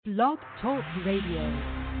Blog Talk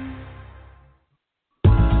Radio.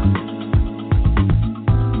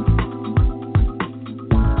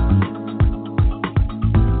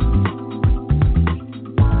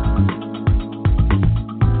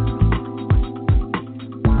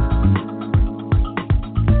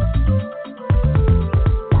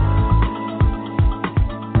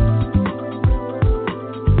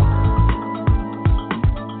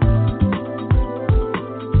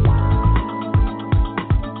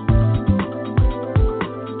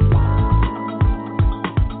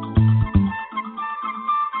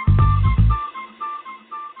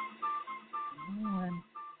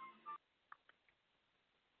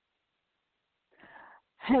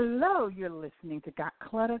 Hello, you're listening to Got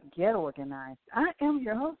Clutter, Get Organized. I am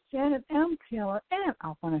your host, Janet M. Taylor, and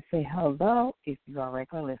I want to say hello if you are a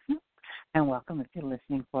regular listener, and welcome if you're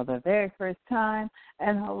listening for the very first time,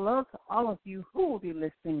 and hello to all of you who will be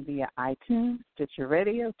listening via iTunes, Stitcher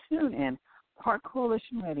Radio, TuneIn, Park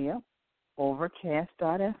Coalition Radio,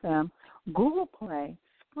 Overcast.fm, Google Play,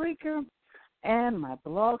 Spreaker, and my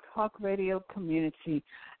Blog Talk Radio community,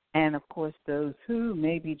 and, of course, those who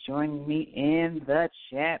may be joining me in the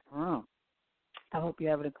chat room. I hope you're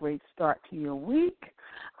having a great start to your week.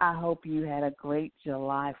 I hope you had a great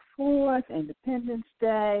July 4th, Independence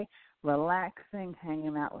Day, relaxing,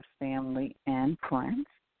 hanging out with family and friends.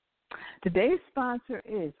 Today's sponsor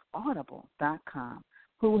is Audible.com,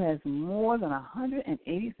 who has more than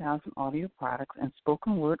 180,000 audio products and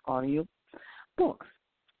spoken word audio books.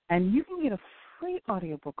 And you can get a free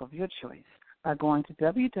audiobook of your choice by going to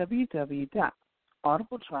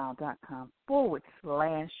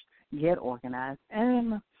www.audibletrial.com/get organized.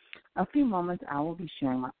 And in a few moments, I will be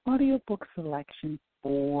sharing my audiobook selection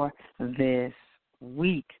for this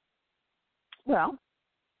week. Well,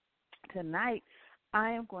 tonight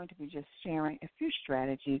I am going to be just sharing a few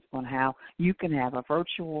strategies on how you can have a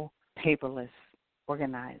virtual, paperless,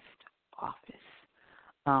 organized office.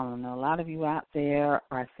 I know a lot of you out there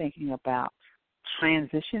are thinking about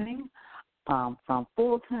transitioning from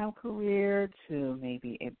full-time career to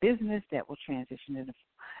maybe a business that will transition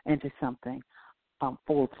into something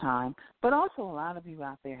full-time. But also a lot of you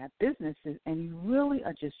out there have businesses, and you really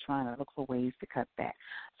are just trying to look for ways to cut back.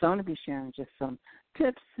 So I'm going to be sharing just some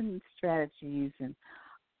tips and strategies and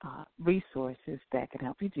resources that can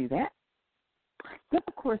help you do that. Then,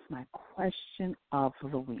 of course, my question of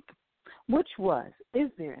the week, which was,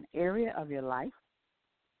 is there an area of your life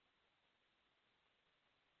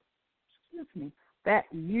that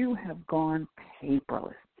you have gone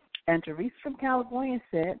paperless? And Teresa from California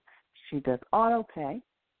said she does auto pay,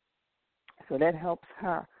 so that helps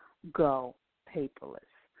her go paperless.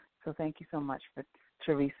 So thank you so much for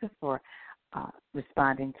Teresa for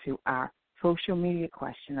responding to our social media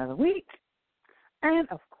question of the week. And,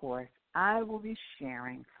 of course, I will be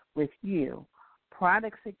sharing with you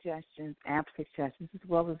product suggestions, app suggestions, as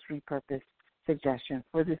well as repurposed suggestion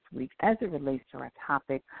for this week as it relates to our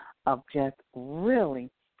topic of just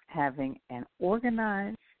really having an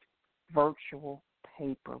organized, virtual,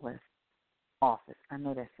 paperless office. I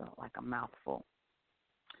know that's like a mouthful.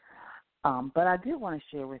 But I did want to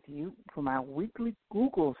share with you from our weekly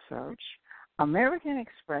Google search, American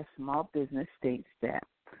Express Small Business states that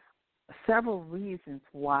several reasons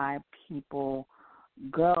why people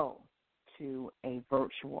go to a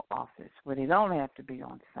virtual office where they don't have to be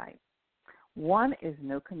on site. One is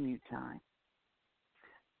no commute time.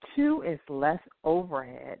 Two is less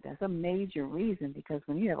overhead. That's a major reason because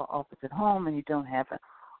when you have an office at home and you don't have an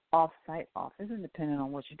off-site office, and depending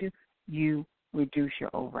on what you do, you reduce your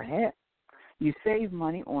overhead. You save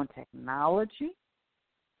money on technology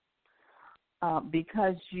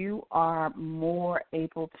because you are more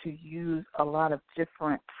able to use a lot of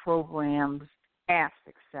different programs, apps,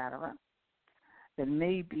 etc. That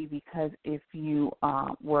may be because if you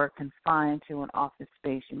were confined to an office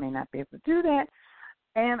space, you may not be able to do that.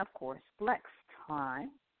 And, of course, flex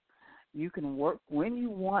time. You can work when you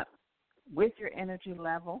want with your energy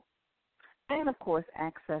level. And, of course,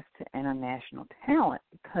 access to international talent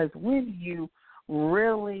because when you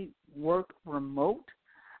really work remote,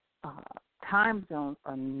 time zones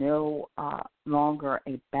are no longer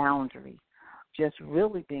a boundary, just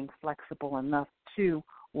really being flexible enough to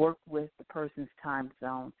work with the person's time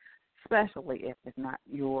zone, especially if it's not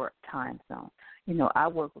your time zone. You know, I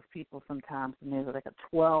work with people sometimes and there's like a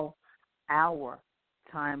 12-hour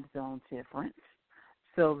time zone difference.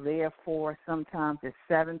 So, therefore, sometimes it's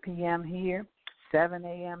 7 p.m. here, 7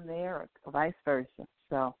 a.m. there, or vice versa.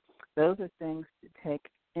 So those are things to take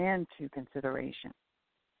into consideration.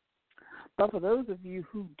 But for those of you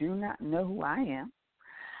who do not know who I am,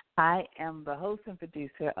 I am the host and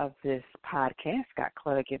producer of this podcast, Scott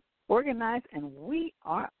Clutter Get Organized, and we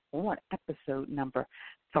are on episode number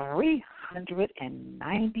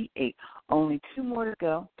 398. Only two more to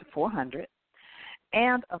go to 400.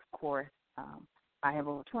 And, of course, I have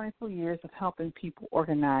over 24 years of helping people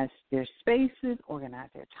organize their spaces, organize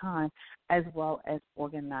their time, as well as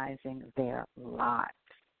organizing their lives.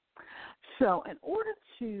 So in order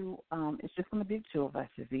to, it's just going to be the two of us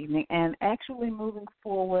this evening, and actually moving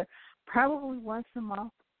forward, probably once a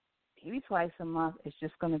month, maybe twice a month, it's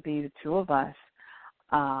just going to be the two of us.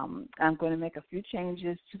 I'm going to make a few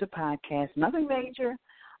changes to the podcast, nothing major,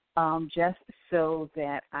 just so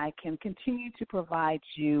that I can continue to provide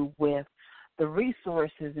you with the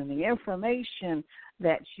resources and the information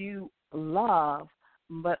that you love,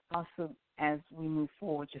 but also as we move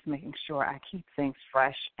forward, just making sure I keep things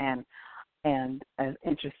fresh and as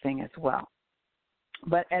interesting as well.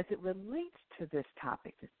 But as it relates to this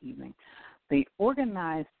topic this evening, the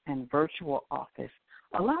organized and virtual office,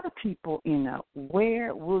 a lot of people,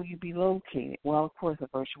 where will you be located? Well, of course, a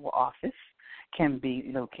virtual office can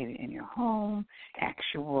be located in your home,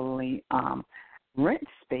 actually rent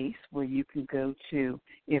space where you can go to,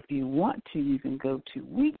 if you want to, you can go to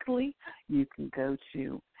weekly, you can go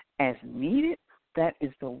to as needed. That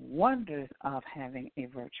is the wonders of having a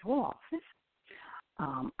virtual office.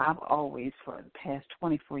 I've always, for the past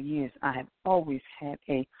 24 years, I have always had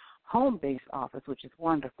a home-based office, which is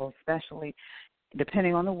wonderful, especially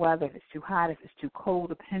depending on the weather, if it's too hot, if it's too cold,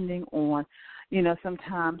 depending on,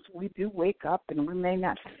 sometimes we do wake up and we may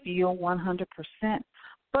not feel 100%,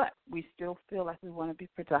 but we still feel like we want to be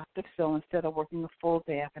productive. So instead of working a full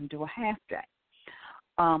day, I can do a half day.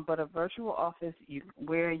 But a virtual office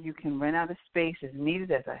where you can rent out a space as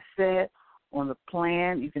needed, as I said, on the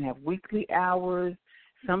plan. You can have weekly hours.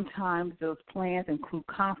 Sometimes those plans include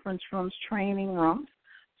conference rooms, training rooms.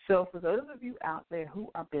 So for those of you out there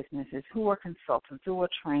who are businesses, who are consultants, who are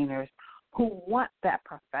trainers, who want that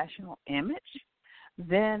professional image,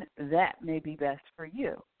 then that may be best for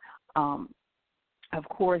you. Of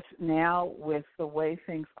course, now with the way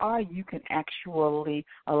things are, you can actually,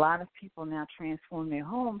 a lot of people now transform their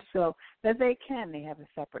homes so that they have a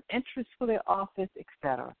separate interest for their office, et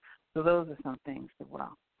cetera. So those are some things as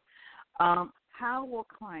well. How will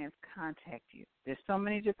clients contact you? There's so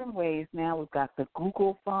many different ways now. We've got the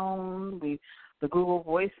Google phone, the Google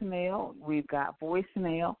voicemail. We've got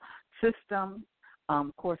voicemail systems.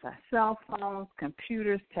 Of course, our cell phones,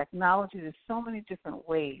 computers, technology. There's so many different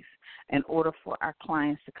ways in order for our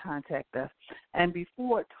clients to contact us. And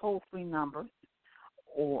before, toll-free numbers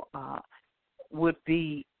would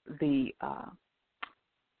be the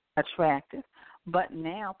attractive. But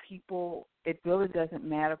now people, it really doesn't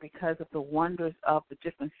matter because of the wonders of the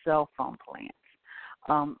different cell phone plans,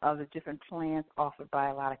 of the different plans offered by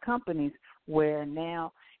a lot of companies, where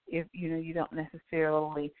now if you don't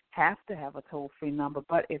necessarily have to have a toll-free number,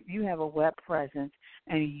 but if you have a web presence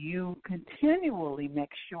and you continually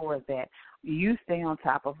make sure that you stay on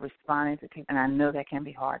top of responding to people, and I know that can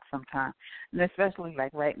be hard sometimes, and especially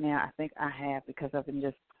like right now, I think I have, because I've been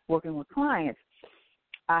just working with clients,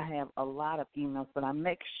 I have a lot of emails, but I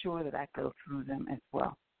make sure that I go through them as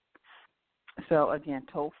well. So, again,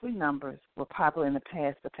 toll-free numbers were popular in the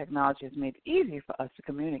past, but technology has made it easier for us to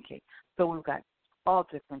communicate. So we've got all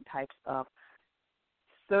different types of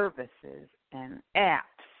services and apps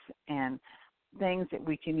and things that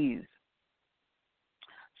we can use.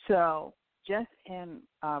 So just in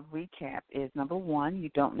recap is, number one, you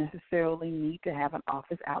don't necessarily need to have an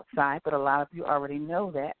office outside, but a lot of you already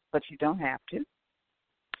know that, but you don't have to.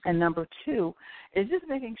 And number two is just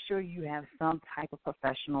making sure you have some type of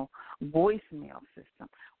professional voicemail system,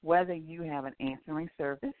 whether you have an answering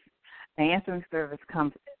service. An answering service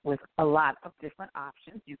comes with a lot of different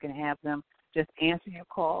options. You can have them just answer your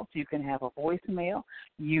calls. You can have a voicemail.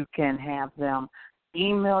 You can have them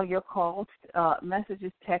email your calls,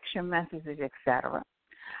 messages, text your messages, etc.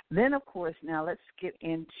 Then, of course, now let's get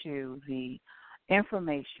into the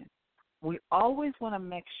information. We always want to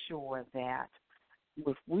make sure that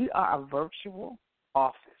if we are a virtual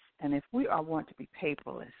office and if we are want to be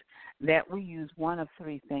paperless, that we use one of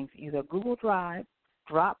three things, either Google Drive,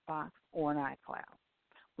 Dropbox, or an iCloud,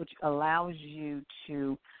 which allows you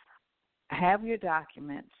to have your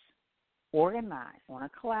documents organized on a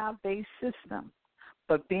cloud-based system,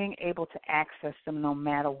 but being able to access them no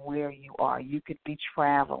matter where you are. You could be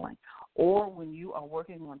traveling, or when you are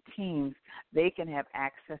working on teams, they can have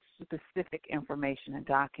access to specific information and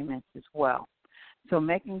documents as well. So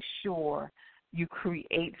making sure you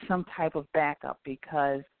create some type of backup,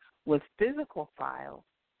 because with physical files,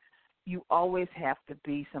 you always have to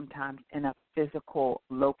be sometimes in a physical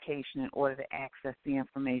location in order to access the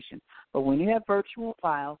information. But when you have virtual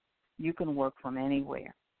files, you can work from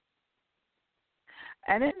anywhere.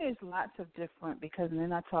 And then there's lots of different, because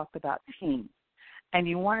then I talked about teams. And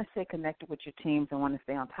you want to stay connected with your teams and want to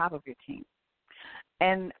stay on top of your team.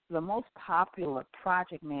 And the most popular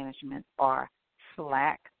project management are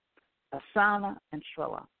Slack, Asana, and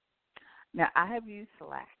Trello. Now, I have used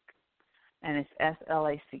Slack, and it's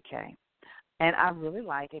S-L-A-C-K. And I really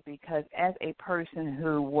like it because as a person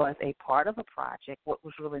who was a part of a project, what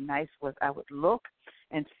was really nice was I would look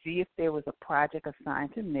and see if there was a project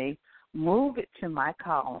assigned to me, move it to my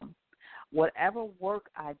column. Whatever work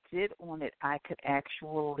I did on it, I could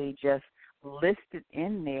actually just list it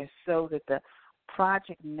in there so that the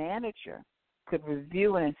project manager could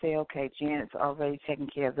review it and say, okay, Janet's already taken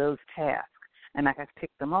care of those tasks, and I could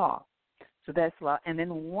pick them off. So that's a lot. And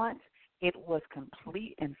then once it was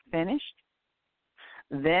complete and finished,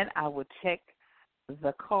 then I would take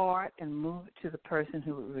the card and move it to the person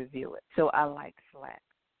who would review it. So I like Slack.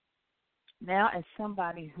 Now, as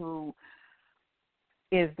somebody who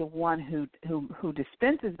is the one who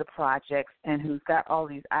dispenses the projects and who's got all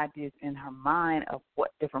these ideas in her mind of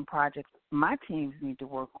what different projects my teams need to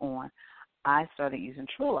work on, I started using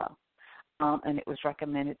Trello. And it was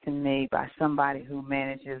recommended to me by somebody who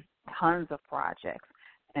manages tons of projects.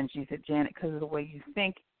 And she said, Janet, because of the way you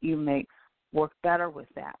think, you may work better with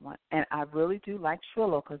that one. And I really do like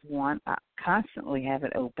Trello because, one, I constantly have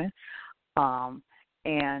it open.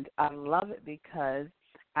 And I love it because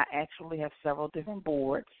I actually have several different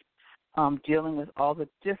boards dealing with all the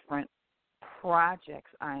different projects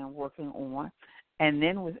I am working on. And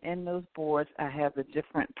then within those boards, I have the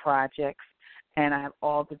different projects, and I have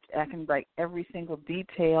I can write every single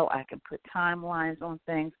detail. I can put timelines on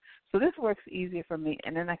things. So this works easier for me,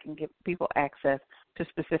 and then I can give people access to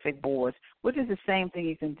specific boards, which is the same thing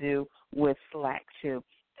you can do with Slack too,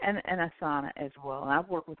 and Asana as well. And I've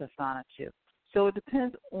worked with Asana too. So it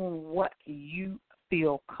depends on what you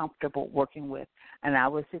feel comfortable working with. And I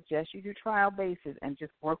would suggest you do trial basis and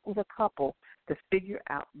just work with a couple to figure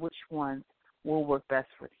out which ones will work best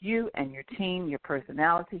with you and your team, your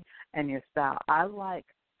personality, and your style. I like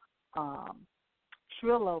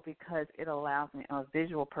Trello because it allows me, I'm a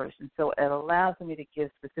visual person, so it allows me to give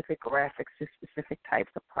specific graphics to specific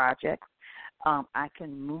types of projects. I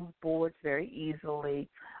can move boards very easily,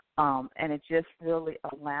 and it just really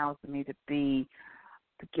allows me to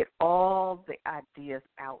get all the ideas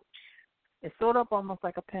out. It's sort of almost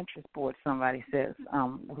like a Pinterest board, somebody says,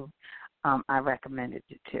 I recommended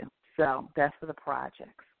it to. So that's for the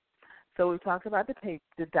projects. So we talked about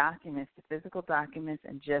the documents, the physical documents,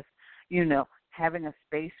 and just, having a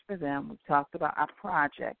space for them. We talked about our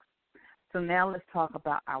projects. So now let's talk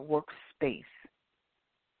about our workspace.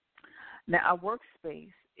 Now, our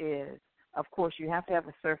workspace is, of course, you have to have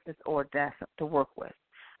a surface or a desk to work with.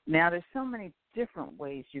 Now, there's so many different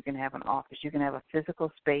ways you can have an office. You can have a physical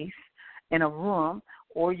space in a room,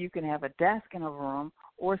 or you can have a desk in a room,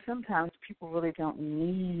 or sometimes people really don't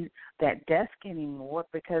need that desk anymore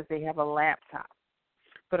because they have a laptop.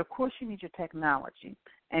 But, of course, you need your technology,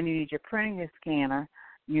 and you need your printing and scanner.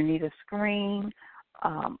 You need a screen.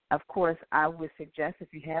 Of course, I would suggest, if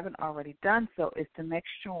you haven't already done so, is to make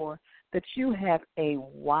sure that you have a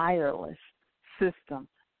wireless system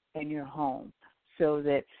in your home so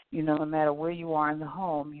that, no matter where you are in the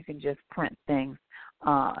home, you can just print things.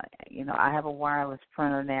 I have a wireless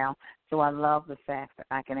printer now, so I love the fact that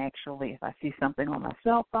I can actually, if I see something on my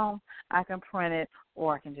cell phone, I can print it,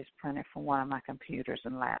 or I can just print it from one of my computers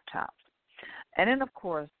and laptops. And then, of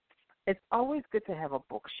course, it's always good to have a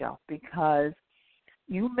bookshelf because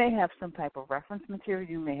you may have some type of reference material,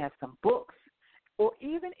 you may have some books, or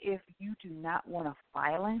even if you do not want a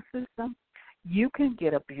filing system, you can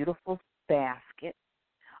get a beautiful basket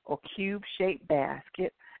or cube-shaped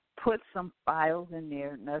basket, put some files in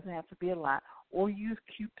there. It doesn't have to be a lot, or use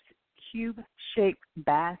cube-shaped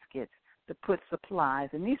baskets to put supplies.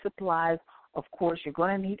 And these supplies, of course, you're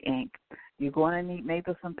going to need ink. You're going to need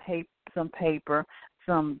maybe some paper,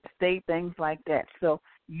 some state things like that, so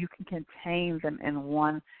you can contain them in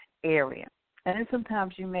one area. And then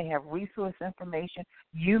sometimes you may have resource information.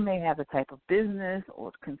 You may have a type of business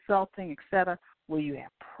or consulting, et cetera, where you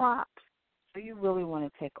have props. So you really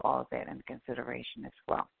want to take all of that into consideration as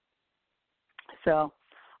well. So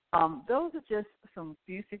those are just some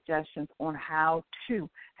few suggestions on how to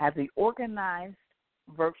have the organized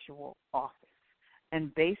virtual office.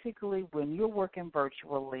 And basically, when you're working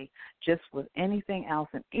virtually, just with anything else,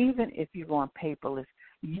 and even if you're going paperless,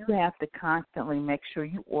 you have to constantly make sure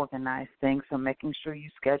you organize things. So making sure you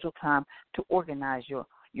schedule time to organize your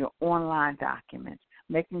your online documents,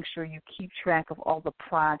 making sure you keep track of all the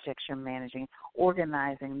projects you're managing,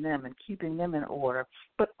 organizing them and keeping them in order,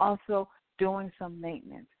 but also doing some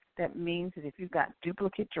maintenance. That means that if you've got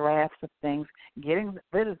duplicate drafts of things, getting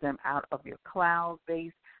rid of them out of your cloud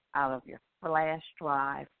base, out of your flash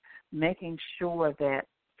drive, making sure that,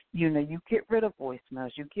 you get rid of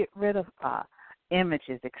voicemails, you get rid of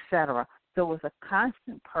images, etc. So it's a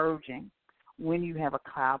constant purging when you have a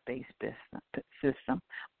cloud-based system,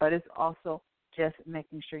 but it's also just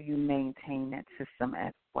making sure you maintain that system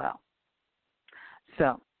as well.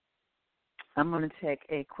 So I'm going to take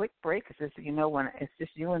a quick break because, when it's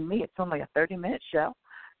just you and me, it's only a 30-minute show.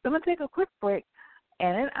 So I'm going to take a quick break,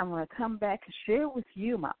 and then I'm going to come back and share with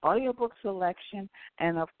you my audiobook selection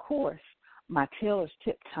and, of course, my Taylor's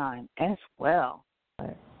Tip time as well.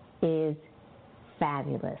 Is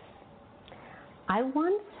fabulous. I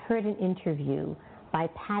once heard an interview by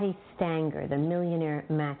Patti Stanger, the Millionaire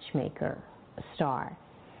Matchmaker star,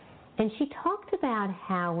 and she talked about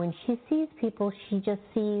how when she sees people, she just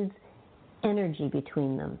sees energy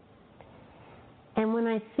between them. And when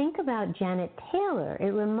I think about Janet Taylor,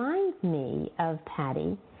 it reminds me of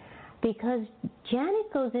Patti because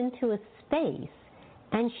Janet goes into a space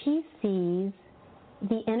and she sees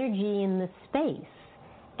the energy in the space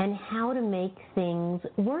and how to make things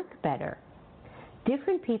work better.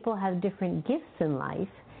 Different people have different gifts in life,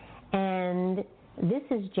 and this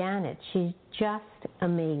is Janet. She's just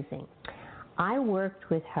amazing. I worked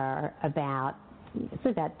with her about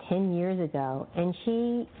 10 years ago, and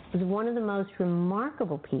she is one of the most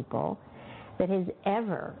remarkable people that has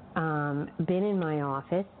ever been in my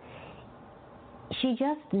office. She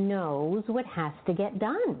just knows what has to get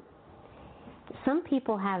done. Some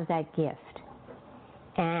people have that gift,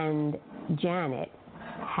 and Janet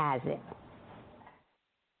has it.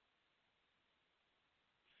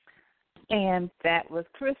 And that was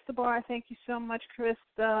Krista Barr. Thank you so much,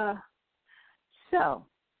 Krista. So,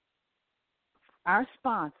 our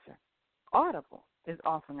sponsor, Audible, is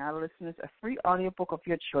offering our listeners a free audiobook of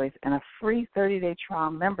your choice and a free 30-day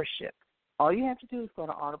trial membership. All you have to do is go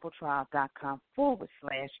to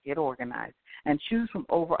audibletrial.com/getorganized and choose from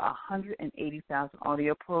over 180,000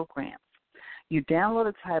 audio programs. You download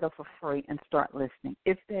a title for free and start listening.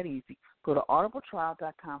 It's that easy. Go to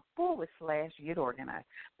audibletrial.com/getorganized.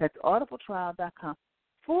 That's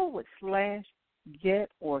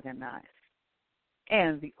audibletrial.com/getorganized.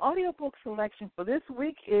 And the audiobook selection for this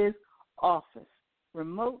week is Office.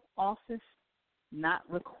 Remote Office Not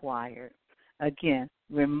Required. Again,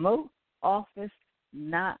 Remote Office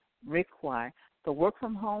Not Required. The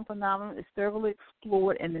work-from-home phenomenon is thoroughly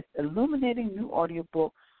explored in this illuminating new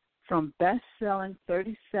audiobook from best-selling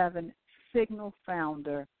 37 Signal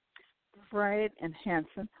founder Fred and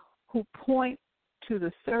Hansen, who point to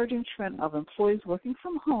the surging trend of employees working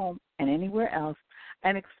from home and anywhere else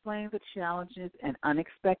and explain the challenges and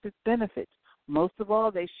unexpected benefits. Most of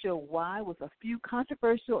all, they show why, with a few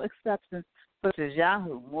controversial exceptions, such as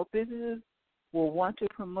Yahoo, more businesses will want to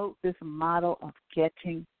promote this model of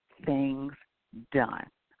getting things done.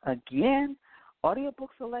 Again,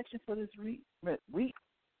 audiobook selection for this week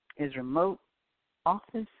is Remote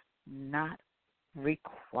Office Not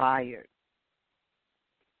Required.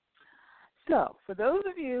 So, for those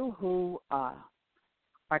of you who are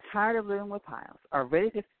tired of living with piles, are ready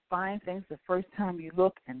to find things the first time you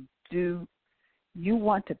look, and do you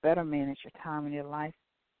want to better manage your time in your life,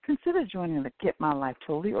 consider joining the Get My Life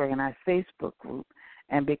Totally Organized Facebook group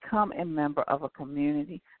and become a member of a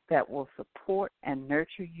community that will support and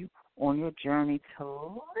nurture you on your journey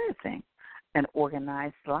to living an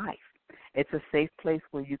organized life. It's a safe place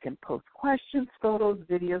where you can post questions, photos,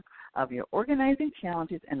 videos of your organizing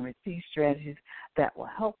challenges and receive strategies that will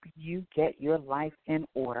help you get your life in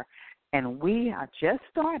order. And we are just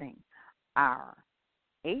starting our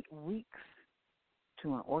 8 weeks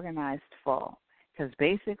to an organized fall, because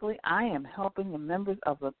basically I am helping the members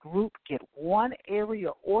of the group get one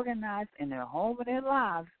area organized in their home and their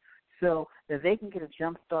lives so that they can get a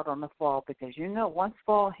jump start on the fall, because once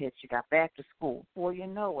fall hits, you got back to school. Before you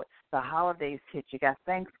know it, the holidays hit. You got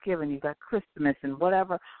Thanksgiving, you got Christmas, and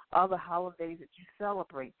whatever other holidays that you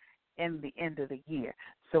celebrate in the end of the year.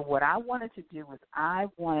 So what I wanted to do was I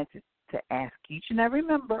wanted to ask each and every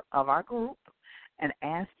member of our group and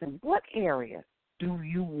ask them, what areas do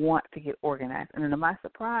you want to get organized? And to my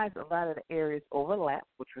surprise, a lot of the areas overlap,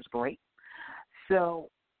 which was great. So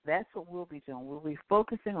that's what we'll be doing. We'll be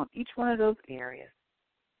focusing on each one of those areas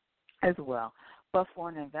as well. But for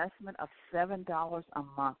an investment of $7 a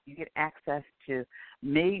month, you get access to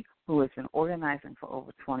me, who has been organizing for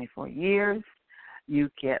over 24 years. You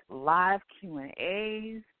get live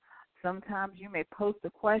Q&As, Sometimes you may post a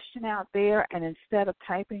question out there, and instead of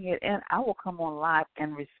typing it in, I will come on live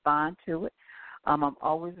and respond to it. I'm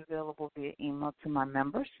always available via email to my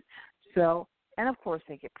members. So, and of course,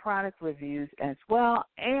 they get product reviews as well,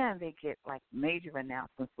 and they get like major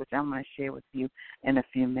announcements, which I'm going to share with you in a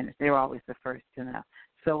few minutes. They're always the first to know.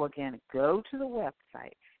 So again, go to the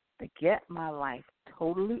website, the Get My Life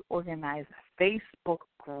Totally Organized Facebook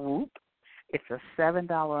group. It's a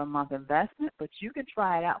 $7 a month investment, but you can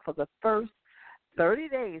try it out for the first 30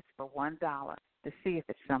 days for $1 to see if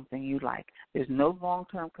it's something you like. There's no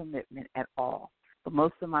long-term commitment at all. But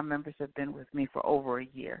most of my members have been with me for over a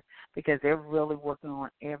year because they're really working on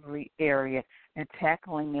every area and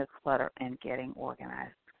tackling their clutter and getting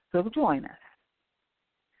organized. So join us.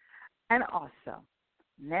 And also,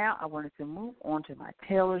 now I wanted to move on to my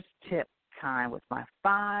Taylor's Tip time with my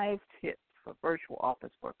 5 tips for virtual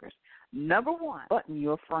office workers. Number 1, button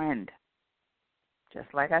your friend. Just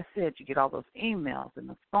like I said, you get all those emails and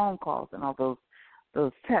those phone calls and all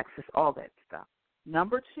those texts, all that stuff.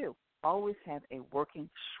 Number 2, always have a working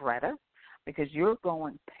shredder because you're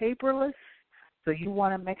going paperless. So you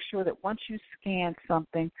want to make sure that once you scan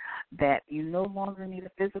something that you no longer need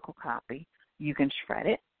a physical copy, you can shred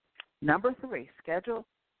it. Number 3, schedule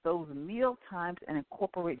those meal times and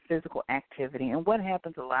incorporate physical activity. And what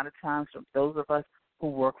happens a lot of times from those of us who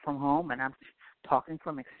work from home, and I'm talking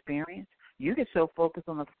from experience, you get so focused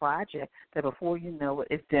on the project that before you know it,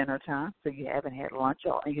 it's dinner time, so you haven't had lunch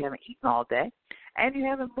and you haven't eaten all day, and you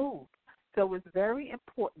haven't moved. So it's very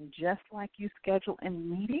important, just like you schedule in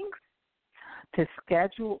meetings, to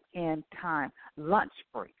schedule in time, lunch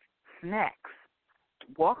break, snacks,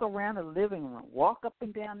 walk around the living room, walk up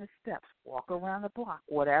and down the steps, walk around the block,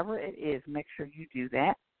 whatever it is, make sure you do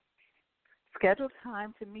that. Schedule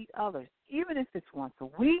time to meet others, even if it's once a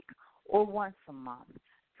week or once a month.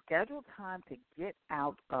 Schedule time to get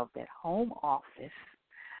out of that home office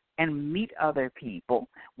and meet other people,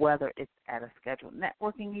 whether it's at a scheduled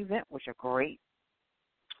networking event, which are great,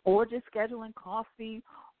 or just scheduling coffee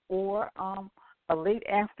or a late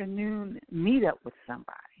afternoon meetup with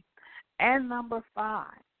somebody. And number 5,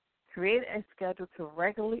 create a schedule to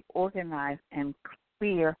regularly organize and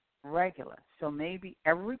clear regular. So maybe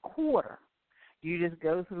every quarter you just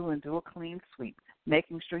go through and do a clean sweep,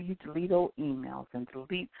 making sure you delete old emails and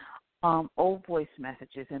delete old voice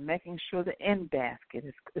messages and making sure the in basket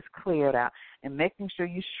is cleared out and making sure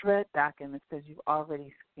you shred documents because you've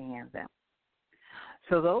already scanned them.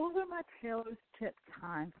 So those are my Taylor's Tip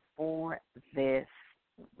times for this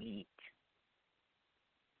week.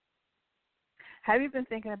 Have you been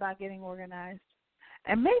thinking about getting organized?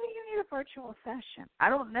 And maybe you need a virtual session. I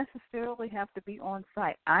don't necessarily have to be on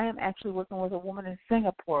site. I am actually working with a woman in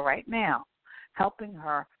Singapore right now, helping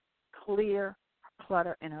her clear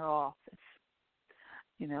clutter in her office.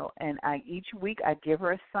 And each week I give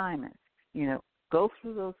her assignments. Go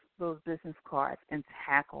through those business cards and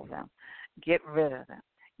tackle them. Get rid of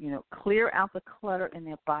them. Clear out the clutter in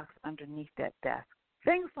their box underneath that desk.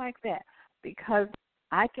 Things like that, because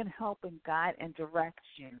I can help and guide and direct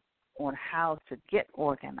you on how to get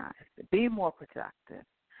organized, to be more productive,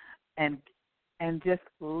 and just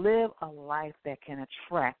live a life that can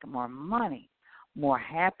attract more money, more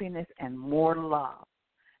happiness, and more love.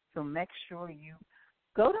 So make sure you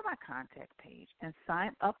go to my contact page and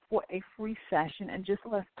sign up for a free session and just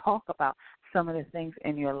let's talk about some of the things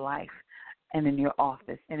in your life and in your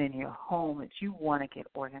office and in your home that you want to get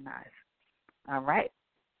organized. All right?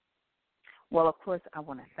 Well, of course, I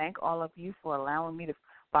want to thank all of you for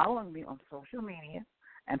following me on social media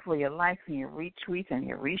and for your likes and your retweets and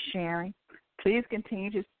your resharing. Please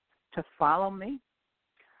continue to follow me.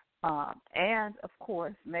 And, of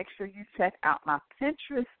course, make sure you check out my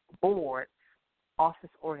Pinterest board, Office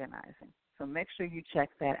Organizing. So make sure you check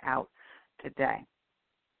that out today.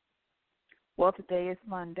 Well, today is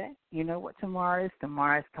Monday. You know what tomorrow is?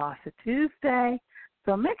 Tomorrow is Toss It Tuesday.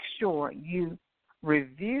 So make sure you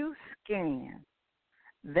review, scan,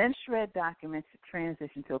 then shred documents to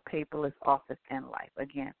transition to a paperless office and life.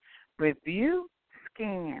 Again, review,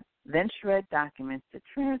 scan, then shred documents to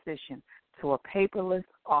transition to a paperless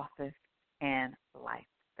office and life.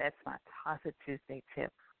 That's my Toss It Tuesday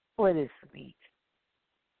tip for this week.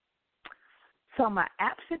 So my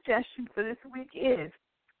app suggestion for this week is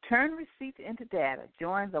turn receipts into data.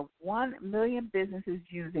 Join the 1 million businesses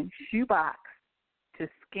using Shoebox to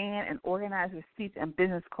scan and organize receipts and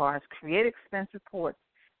business cards, create expense reports,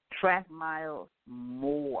 track miles,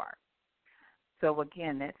 more. So,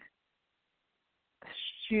 again, that's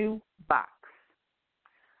Shoebox.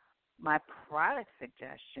 My product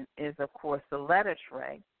suggestion is, of course, the letter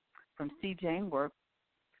tray from C. Jane Work.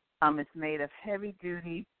 It's made of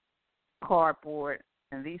heavy-duty cardboard,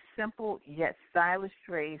 and these simple yet stylish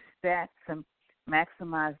trays stack to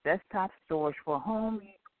maximize desktop storage for home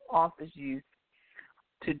office use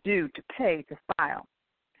to pay, to file.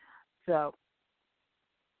 So,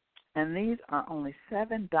 and these are only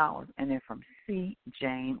 $7, and they're from C.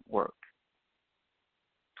 Jane Work.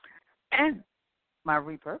 And my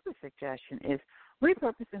repurpose suggestion is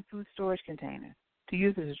repurposing food storage containers to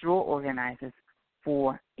use as drawer organizers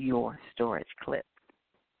for your storage clips.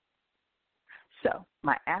 So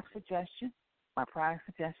my app suggestion, my product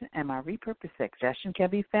suggestion, and my repurpose suggestion can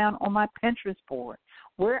be found on my Pinterest board,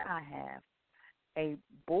 where I have a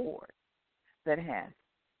board that has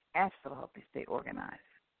apps that'll help you stay organized,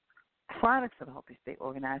 products that'll help you stay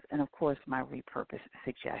organized, and, of course, my repurpose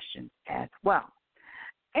suggestions as well.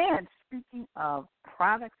 And speaking of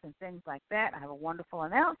products and things like that, I have a wonderful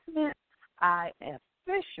announcement. I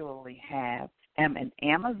officially am an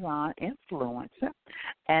Amazon influencer,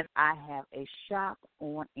 and I have a shop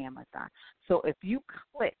on Amazon. So if you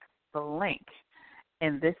click the link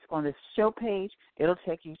on this show page, it'll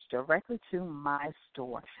take you directly to my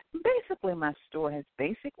store. Basically, my store has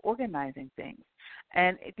basic organizing things,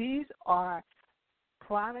 and these are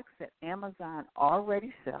products that Amazon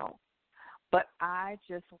already sells, but I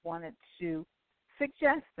just wanted to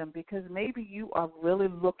suggest them because maybe you are really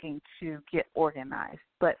looking to get organized,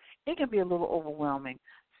 but it can be a little overwhelming.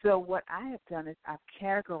 So what I have done is I've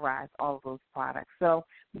categorized all of those products. So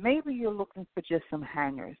maybe you're looking for just some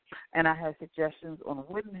hangers, and I have suggestions on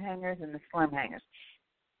wooden hangers and the slim hangers.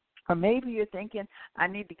 Or maybe you're thinking, I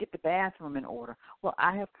need to get the bathroom in order. Well,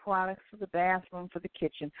 I have products for the bathroom, for the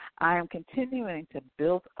kitchen. I am continuing to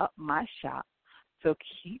build up my shop. So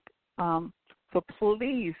please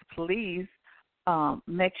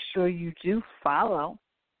make sure you do follow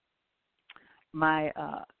my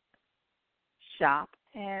shop,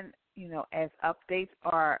 and as updates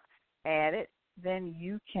are added, then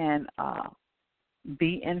you can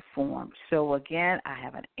be informed. So again, I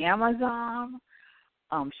have an Amazon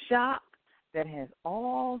shop that has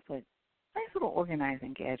all the nice little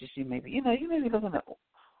organizing gadgets. You may be looking to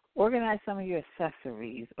organize some of your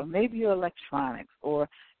accessories, or maybe your electronics, or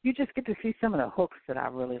you just get to see some of the hooks that I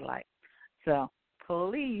really like. So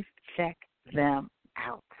please check them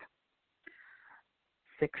out.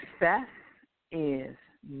 Success is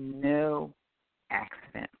no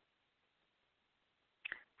accident.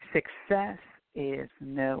 Success is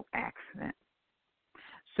no accident.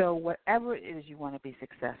 So whatever it is you want to be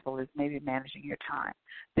successful is maybe managing your time.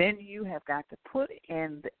 Then you have got to put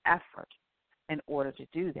in the effort in order to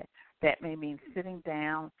do that. That may mean sitting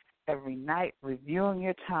down every night, reviewing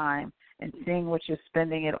your time, and seeing what you're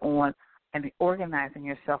spending it on, and organizing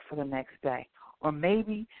yourself for the next day. Or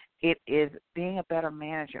maybe it is being a better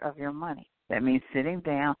manager of your money. That means sitting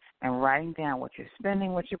down and writing down what you're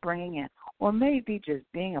spending, what you're bringing in. Or maybe just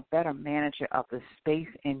being a better manager of the space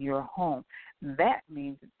in your home. That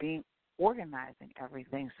means organizing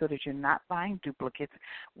everything so that you're not buying duplicates,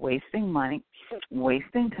 wasting money,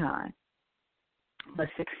 wasting time. But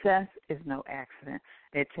success is no accident.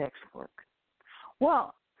 It takes work.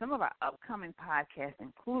 Well, some of our upcoming podcasts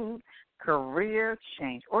include career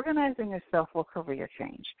change, organizing yourself for career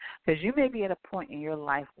change, because you may be at a point in your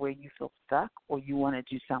life where you feel stuck or you want to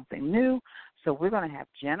do something new. So we're going to have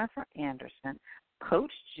Jennifer Anderson,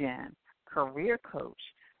 Coach Jen, career coach,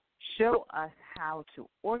 show us how to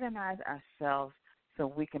organize ourselves so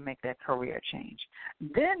we can make that career change.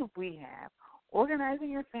 Then we have Organizing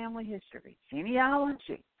Your Family History,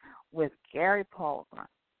 Genealogy, with Gary Paulgren.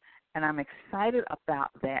 And I'm excited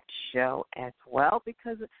about that show as well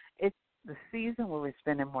because it's the season where we're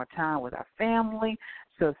spending more time with our family.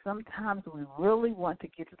 So sometimes we really want to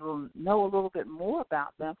get to know a little bit more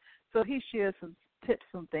about them. So he shares some tips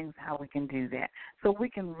and things how we can do that so we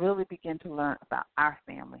can really begin to learn about our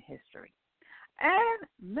family history.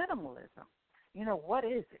 And minimalism. What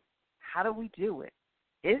is it? How do we do it?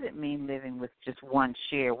 Is it mean living with just one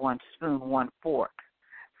chair, one spoon, one fork?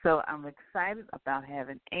 So I'm excited about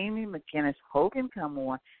having Amy McGinnis Hogan come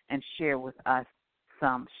on and share with us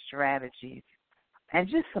some strategies and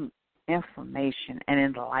just some information and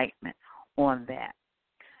enlightenment on that.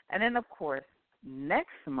 And then, of course, next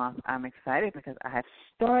month I'm excited because I have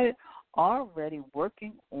started already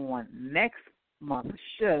working on next month's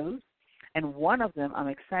shows, and one of them I'm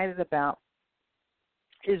excited about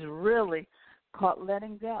is really called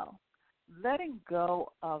Letting Go. Letting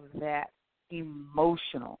go of that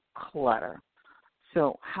emotional clutter.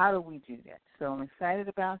 So how do we do that? So I'm excited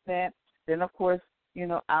about that. Then, of course,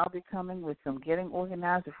 I'll be coming with some getting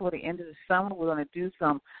organized before the end of the summer. We're going to do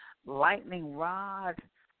some lightning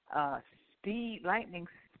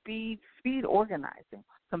speed organizing,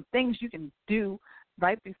 some things you can do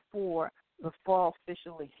right before the fall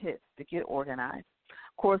officially hits to get organized.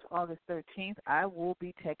 Of course, August 13th, I will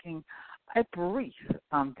be taking a brief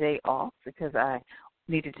day off because I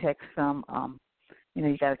need to take some,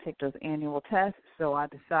 you got to take those annual tests. So I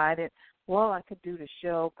decided, well, I could do the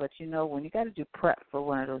show, but, when you got to do prep for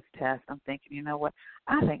one of those tests, I'm thinking, you know what,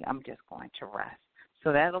 I think I'm just going to rest.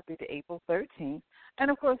 So that'll be the April 13th. And,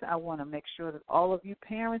 of course, I want to make sure that all of you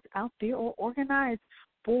parents out there are organized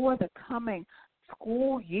for the coming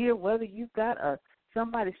school year, whether you've got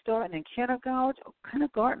somebody starting in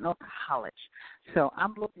kindergarten or college. So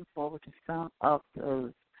I'm looking forward to some of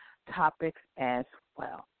those topics as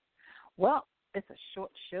well. Well, it's a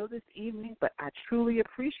short show this evening, but I truly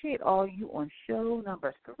appreciate all you on show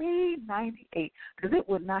number 398 because it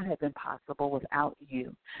would not have been possible without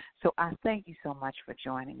you. So I thank you so much for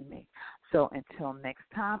joining me. So until next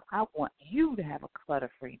time, I want you to have a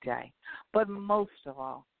clutter-free day, but most of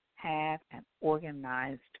all, have an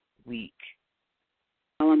organized week.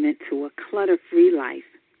 Element to a clutter-free life.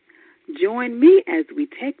 Join me as we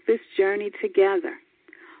take this journey together.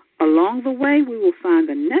 Along the way, we will find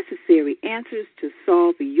the necessary answers to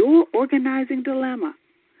solve your organizing dilemma.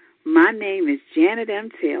 My name is Janet M.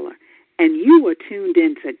 Taylor, and you are tuned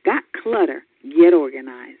in to Got Clutter, Get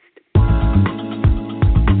Organized.